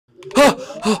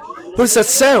What is that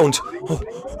sound? Oh,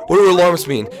 what do alarms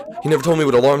mean? He never told me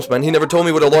what alarms meant. He never told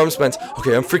me what alarms meant.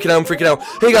 Okay, I'm freaking out.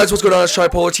 Hey guys, what's going on? It's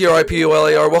Tripolar,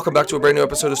 Tripolar. Welcome back to a brand new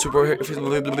episode of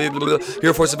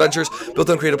Hero Force Adventures, built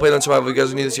on creative play on survival. If you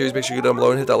guys are new to the series, make sure you go down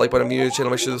below and hit that like button. If you're new to the channel,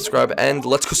 make sure to subscribe. And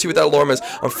let's go see what that alarm is.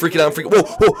 I'm freaking out.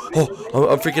 Whoa.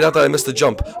 I'm freaking out that I missed the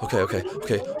jump. Okay.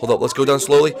 Hold up. Let's go down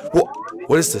slowly. Whoa.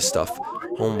 What is this stuff?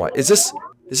 Oh my. Is this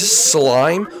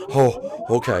slime? Oh,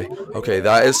 okay,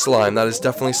 that is slime. That is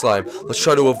definitely slime. Let's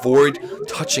try to avoid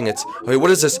touching it. Okay,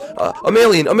 what is this?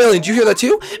 Amelian, do you hear that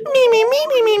too? Me.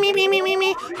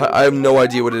 I have no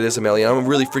idea what it is, Amelian. I'm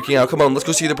really freaking out. Come on, let's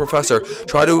go see the professor.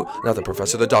 Not the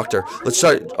professor, the doctor. Let's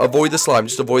try, avoid the slime.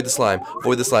 Just avoid the slime.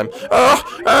 What do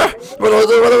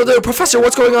I do? Professor,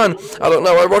 what's going on? I don't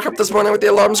know. I woke up this morning with the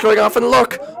alarms going off and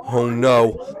look. Oh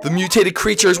no, the mutated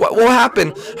creatures. What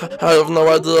happened? I have no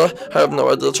idea.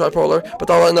 Tripolar, but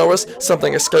all I know is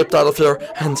something escaped out of here,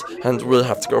 and we'll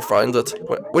have to go find it.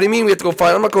 What do you mean we have to go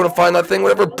find it? I'm not going to find that thing.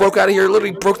 Whatever broke out of here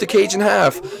literally broke the cage in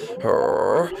half. Me.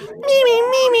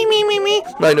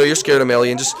 I know you're scared,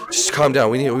 Amelian. Just calm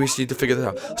down. We need to figure this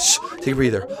out. Shh, take a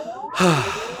breather.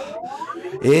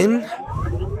 In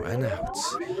and out.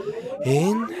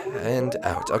 In and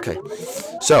out. Okay.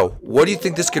 So, what do you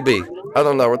think this could be? I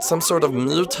don't know, it's some sort of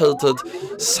mutated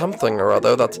something or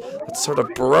other that sort of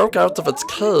broke out of its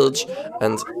cage,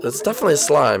 and it's definitely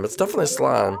slime.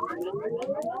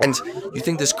 And you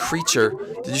think this creature,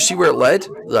 did you see where it led?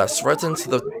 Yes, right into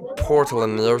the portal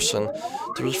in the ocean.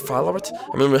 Do we follow it?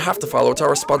 I mean, we have to follow it. It's our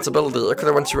responsibility. It could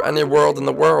have went through any world in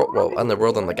the world. Well, any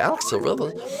world in the galaxy,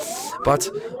 really. But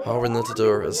all we need to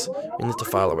do is we need to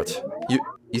follow it.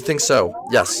 You think so?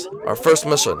 Yes. Our first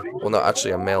mission. Well, no,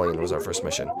 actually, Amelian was our first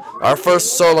mission. Our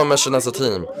first solo mission as a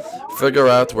team. Figure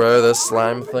out where this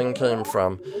slime thing came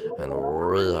from, and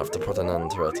we have to put an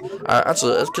end to it.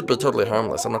 Actually, it could be totally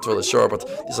harmless. I'm not really sure, but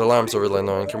these alarms are really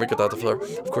annoying. Can we get out of here?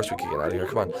 Of course we can get out of here.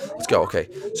 Come on. Let's go. Okay.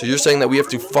 So you're saying that we have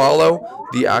to follow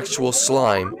the actual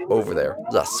slime over there.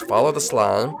 Yes, follow the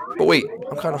slime. But wait,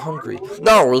 I'm kind of hungry.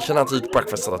 No, we cannot eat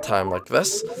breakfast at a time like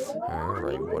this.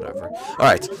 Alright, whatever.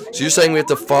 Alright, so you're saying we have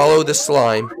to follow the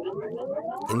slime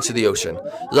into the ocean.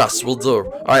 Yes, we'll do.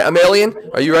 Alright, Amelian,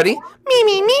 are you ready? Me.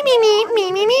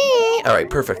 Alright,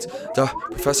 perfect.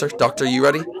 Professor, Doctor, you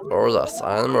ready? Oh, yes,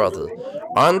 I'm ready.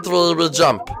 On three, we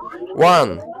jump.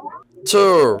 1,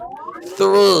 2,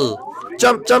 3.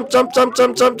 Jump. Whoa!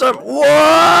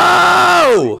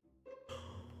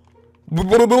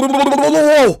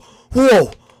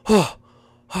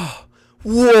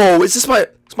 Whoa! Is this my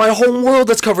whole world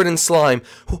that's covered in slime?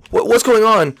 What's going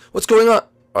on?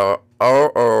 Why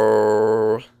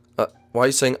are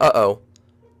you saying uh-oh?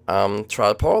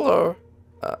 Tripolar.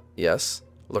 Yes.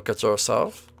 Look at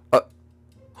yourself.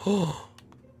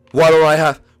 Why do I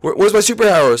have? Where's my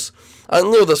superpowers? I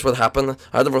knew this would happen.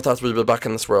 I never thought we'd be back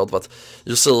in this world, but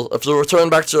you see, if you return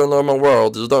back to your normal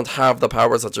world, you don't have the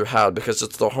powers that you had because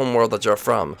it's the home world that you're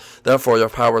from. Therefore, your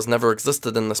powers never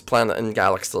existed in this planet and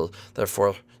galaxy.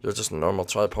 Therefore, you're just normal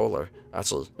Tripolar.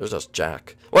 Actually, you're just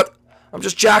Jack. What? I'm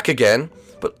just Jack again?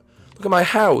 But look at my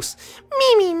house.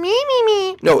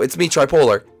 Me. No, it's me,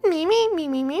 Tripolar. Me.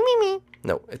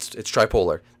 No, it's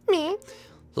Tripolar. Me.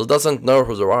 He doesn't know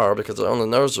who you are because he only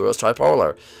knows you as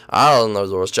Tripolar. I'll know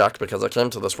you as Jack because I came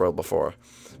to this world before.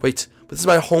 Wait, but this is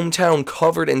my hometown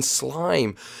covered in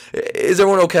slime. Is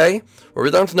everyone okay? Well,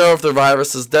 we don't know if the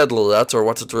virus is deadly yet or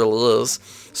what it really is.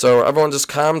 So everyone just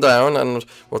calm down and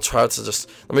we'll try to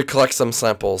let me collect some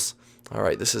samples.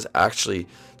 Alright, this is actually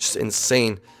just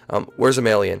insane. Where's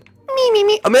Amelian?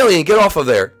 Me. Amelian, get off of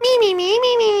there.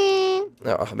 Me.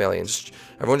 No, Amelian,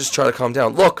 everyone just try to calm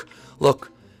down. Look.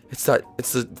 It's the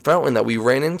fountain that we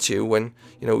ran into when,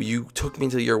 you took me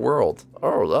to your world.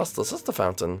 Oh, this is the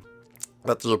fountain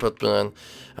that you put me in.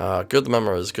 Good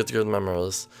memories, good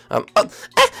memories.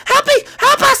 Happy,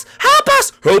 help us!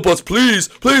 Help us, please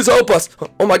help us!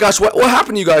 Oh my gosh, what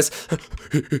happened to you guys?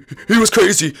 He was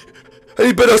crazy. And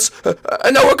he bit us,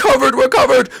 and now we're covered, we're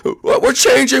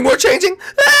changing.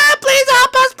 Please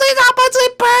help us,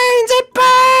 it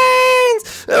burns!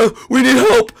 We need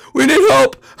help,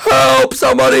 help,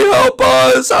 somebody help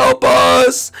us! Run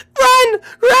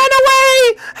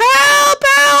away, help!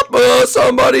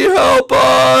 Somebody help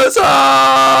us!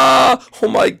 Oh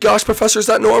my gosh, Professor, is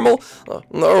that normal?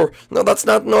 No, that's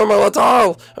not normal at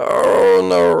all. Oh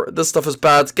no, this stuff is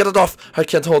bad. Get it off. I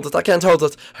can't hold it. Get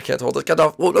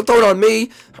off. Well, don't throw it on me.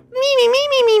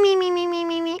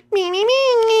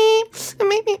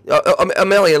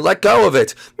 Amelia, let go of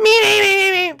it.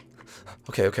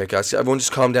 Okay, guys, everyone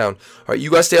just calm down. Alright,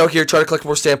 you guys stay out here, try to collect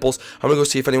more samples. I'm gonna go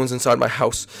see if anyone's inside my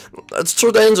house. It's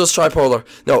too dangerous, Tripolar.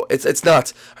 No, it's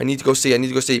not. I need to go see,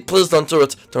 Please don't do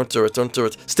it. Don't do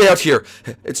it. Stay out here.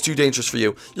 It's too dangerous for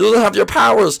you. You don't have your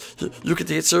powers. You could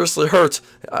get seriously hurt.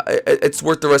 It's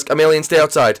worth the risk. I'm alien, stay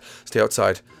outside.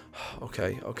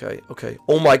 Okay.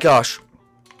 Oh my gosh.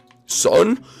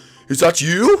 Son? Is that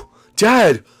you?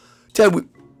 Dad,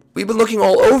 we've been looking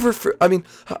all over for,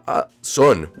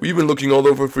 son, we've been looking all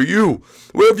over for you.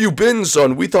 Where have you been,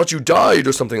 son? We thought you died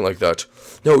or something like that.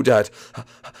 No, Dad,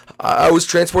 I was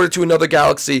transported to another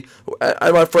galaxy,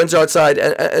 and my friends are outside,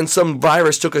 and some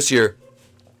virus took us here.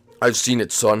 I've seen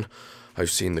it, son.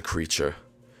 I've seen the creature.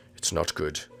 It's not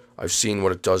good. I've seen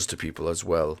what it does to people as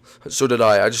well. So did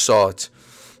I just saw it.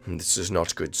 This is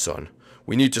not good, son.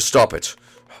 We need to stop it.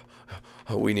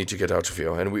 We need to get out of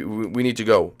here, and we need to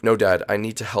go. No, Dad, I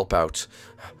need to help out.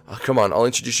 Come on, I'll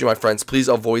introduce you to my friends. Please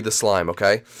avoid the slime,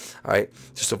 okay? Alright,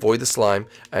 just avoid the slime.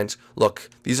 And look,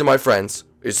 these are my friends.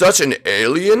 Is that an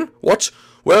alien? What?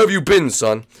 Where have you been,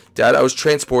 son? Dad, I was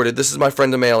transported. This is my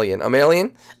friend Amalian.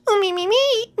 Amalian?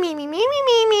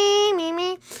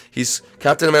 Me. He's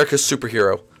Captain America's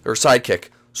superhero, or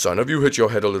sidekick. Son, have you hit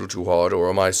your head a little too hard, or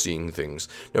am I seeing things?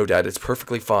 No, Dad, it's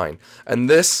perfectly fine. And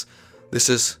this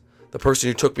is the person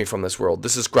who took me from this world.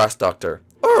 This is Grass Doctor.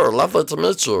 Oh, lovely to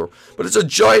meet you. But it's a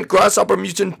giant grasshopper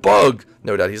mutant bug.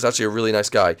 No, Dad, he's actually a really nice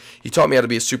guy. He taught me how to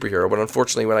be a superhero, but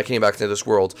unfortunately, when I came back into this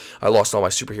world, I lost all my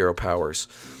superhero powers.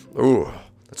 Ooh,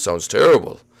 that sounds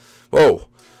terrible. Whoa.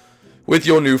 With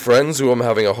your new friends, who I'm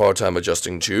having a hard time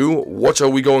adjusting to, what are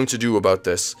we going to do about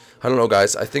this? I don't know,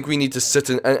 guys. I think we need to sit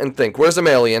and think. Where's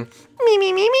Amalian? Me.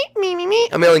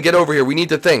 Amalian, get over here. We need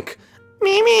to think.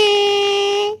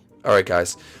 Me. Alright,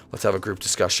 guys. Let's have a group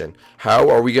discussion. How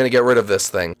are we going to get rid of this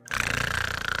thing?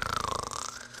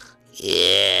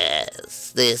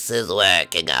 Yes, this is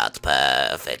working out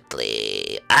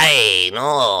perfectly. I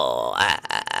know.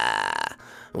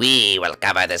 We will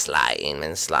cover the slime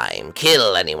and slime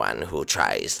kill anyone who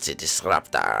tries to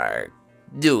disrupt our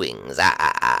doings.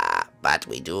 But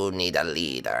we do need a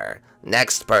leader.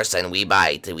 Next person we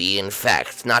bite, we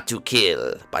infect, not to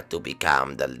kill, but to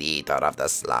become the leader of the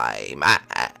slime.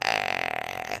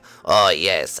 Oh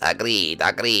yes, agreed.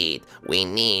 We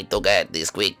need to get this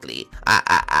quickly.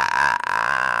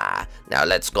 Now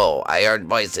let's go. I heard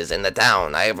voices in the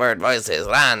town. I've heard voices.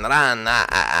 Run.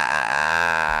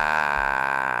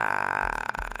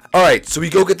 Alright, so we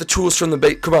go get the tools from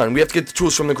the come on, we have to get the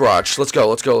tools from the garage. Let's go.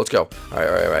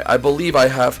 Alright. I believe I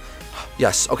have...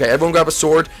 Yes, okay, everyone grab a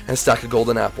sword and a stack of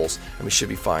golden apples, and we should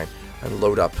be fine. And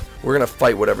load up. We're gonna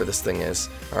fight whatever this thing is.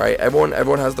 Alright, everyone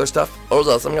has their stuff? Oh,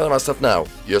 yes, I'm getting my stuff now.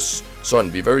 Yes, son,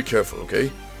 be very careful,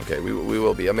 okay? Okay, we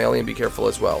will be. Amalian, be careful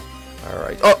as well.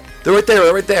 Alright. Oh, they're right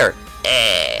there.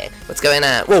 What's going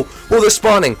on? Whoa, they're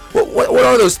spawning. What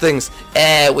are those things?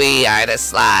 We are the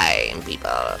slime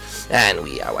people. And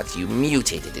we are what you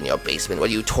mutated in your basement, what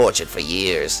you tortured for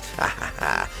years.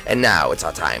 And now it's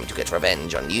our time to get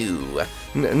revenge on you.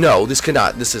 No, this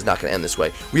is not gonna end this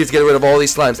way. We have to get rid of all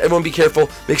these slimes. Everyone be careful.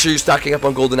 Make sure you're stocking up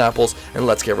on golden apples, and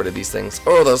let's get rid of these things.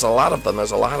 Oh, there's a lot of them.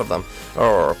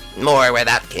 Oh, more where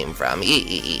that came from.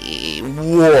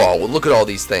 Whoa, look at all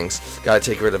these things. Gotta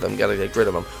take rid of them.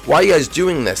 Why are you guys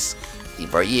doing this?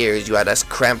 For years, you had us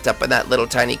cramped up in that little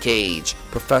tiny cage.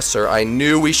 Professor, I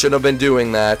knew we shouldn't have been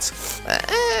doing that.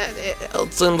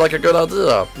 It seemed like a good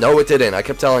idea. No, it didn't. I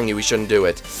kept telling you we shouldn't do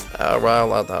it. You're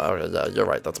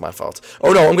right. That's my fault.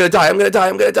 Oh, no, I'm gonna die. I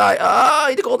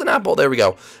need a golden apple. There we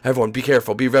go. Everyone, be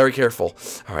careful. Be very careful.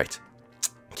 All right.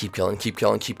 Keep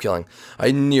killing.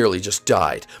 I nearly just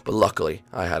died, but luckily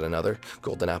I had another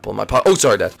golden apple in my pot. Oh,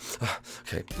 sorry, Dad.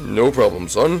 Okay, no problem,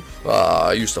 son.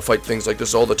 I used to fight things like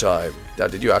this all the time.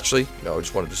 Dad, did you actually? No, I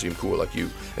just wanted to seem cool like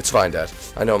you. It's fine, Dad.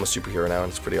 I know I'm a superhero now,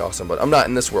 and it's pretty awesome, but I'm not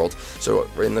in this world. So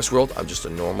in this world, I'm just a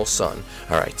normal son.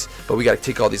 All right, but we gotta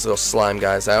take all these little slime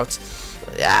guys out.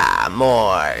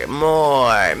 More.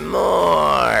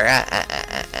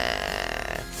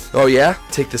 Oh yeah?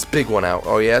 Take this big one out.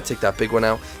 Oh yeah? Take that big one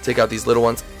out. Take out these little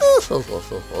ones.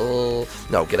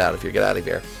 No, get out of here.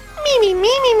 Me.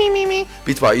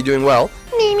 Beatsbot, you doing well?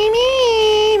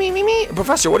 Me.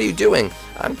 Professor, what are you doing?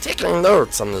 I'm taking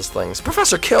notes on these things.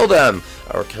 Professor, kill them!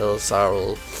 Or kill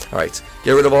Sarl. Alright,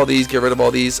 get rid of all these.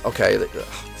 Okay,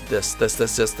 this.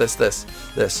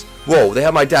 Whoa, they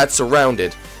have my dad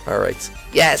surrounded. Alright.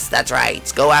 Yes, that's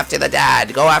right. Go after the dad.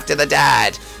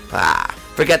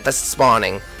 Forget the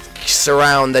spawning.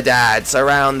 Surround the dad.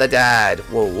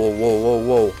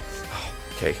 Whoa.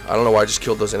 Okay, I don't know why I just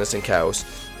killed those innocent cows.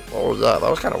 What was that? That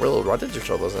was kind of weird. Why did you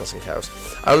show those innocent cows?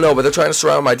 I don't know, but they're trying to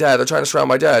surround my dad. They're trying to surround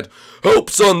my dad. Help,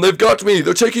 son! They've got me!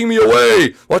 They're taking me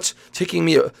away! What? Taking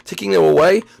them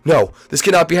away? No, this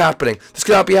cannot be happening. This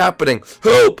cannot be happening.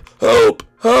 Help! Help!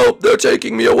 Help! They're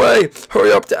taking me away!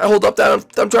 Hurry up! Hold up, Dad!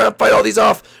 I'm trying to fight all these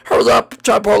off! Hurry up,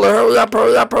 Tripolar! Hurry up!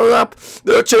 Hurry up! Hurry up!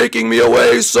 They're taking me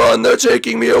away, son! They're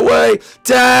taking me away!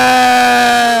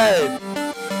 Dad!